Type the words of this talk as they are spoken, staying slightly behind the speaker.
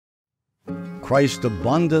Christ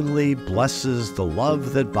abundantly blesses the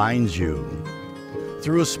love that binds you.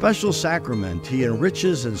 Through a special sacrament, he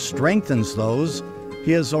enriches and strengthens those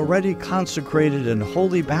he has already consecrated in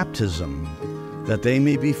holy baptism, that they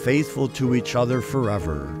may be faithful to each other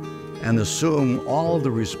forever and assume all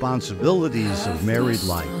the responsibilities of married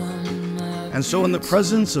life. And so in the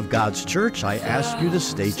presence of God's church, I ask you to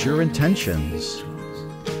state your intentions.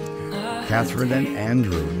 Catherine and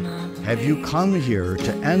Andrew, have you come here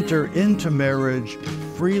to enter into marriage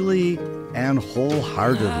freely and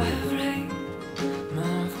wholeheartedly?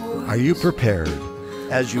 Are you prepared,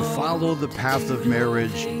 as you follow the path of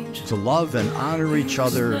marriage, to love and honor each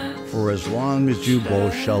other for as long as you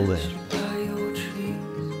both shall live?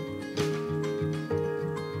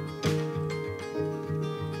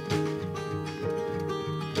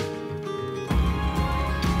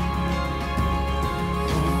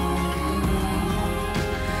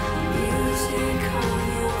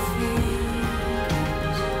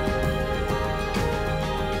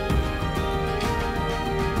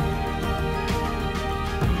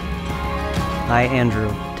 I, Andrew,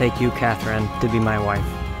 take you, Catherine, to be my wife.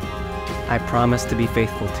 I promise to be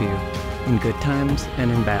faithful to you, in good times and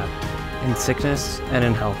in bad, in sickness and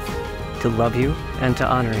in health, to love you and to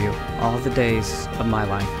honor you all the days of my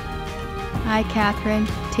life. I, Catherine,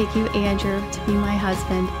 take you, Andrew, to be my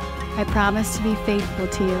husband. I promise to be faithful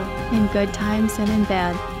to you, in good times and in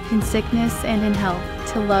bad, in sickness and in health,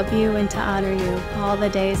 to love you and to honor you all the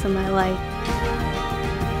days of my life.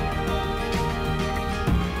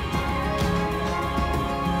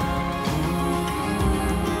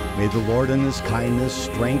 May the Lord in his kindness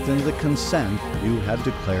strengthen the consent you have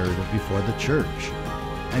declared before the church,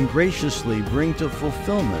 and graciously bring to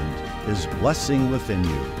fulfillment his blessing within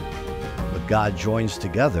you. What God joins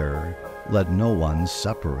together, let no one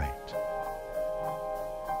separate.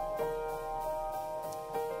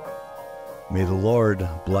 May the Lord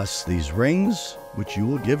bless these rings, which you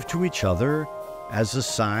will give to each other as a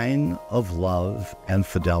sign of love and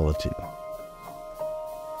fidelity.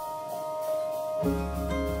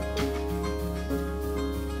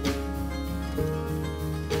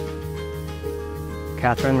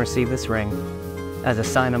 Catherine, receive this ring as a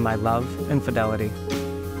sign of my love and fidelity.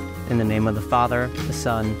 In the name of the Father, the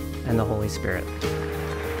Son, and the Holy Spirit.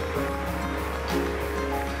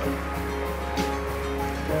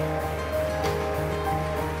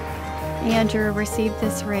 Andrew, receive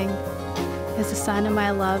this ring as a sign of my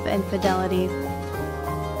love and fidelity.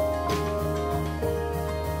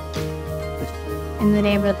 In the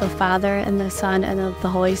name of the Father, and the Son, and of the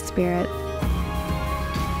Holy Spirit.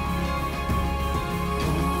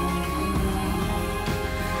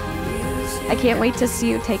 I can't wait to see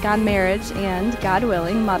you take on marriage and, God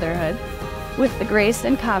willing, motherhood with the grace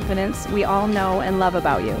and confidence we all know and love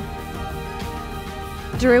about you.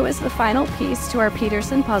 Drew is the final piece to our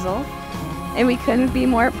Peterson puzzle, and we couldn't be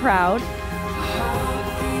more proud.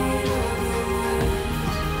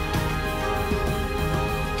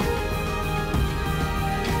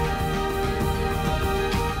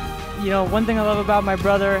 You know, one thing I love about my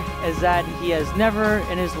brother is that he has never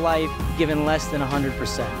in his life given less than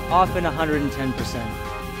 100%, often 110%.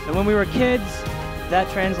 And when we were kids, that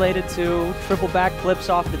translated to triple backflips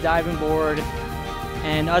off the diving board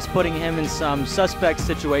and us putting him in some suspect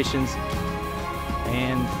situations.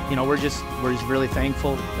 And, you know, we're just really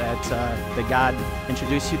thankful that God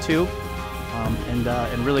introduced you to,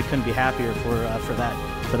 and really couldn't be happier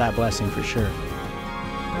for that blessing for sure.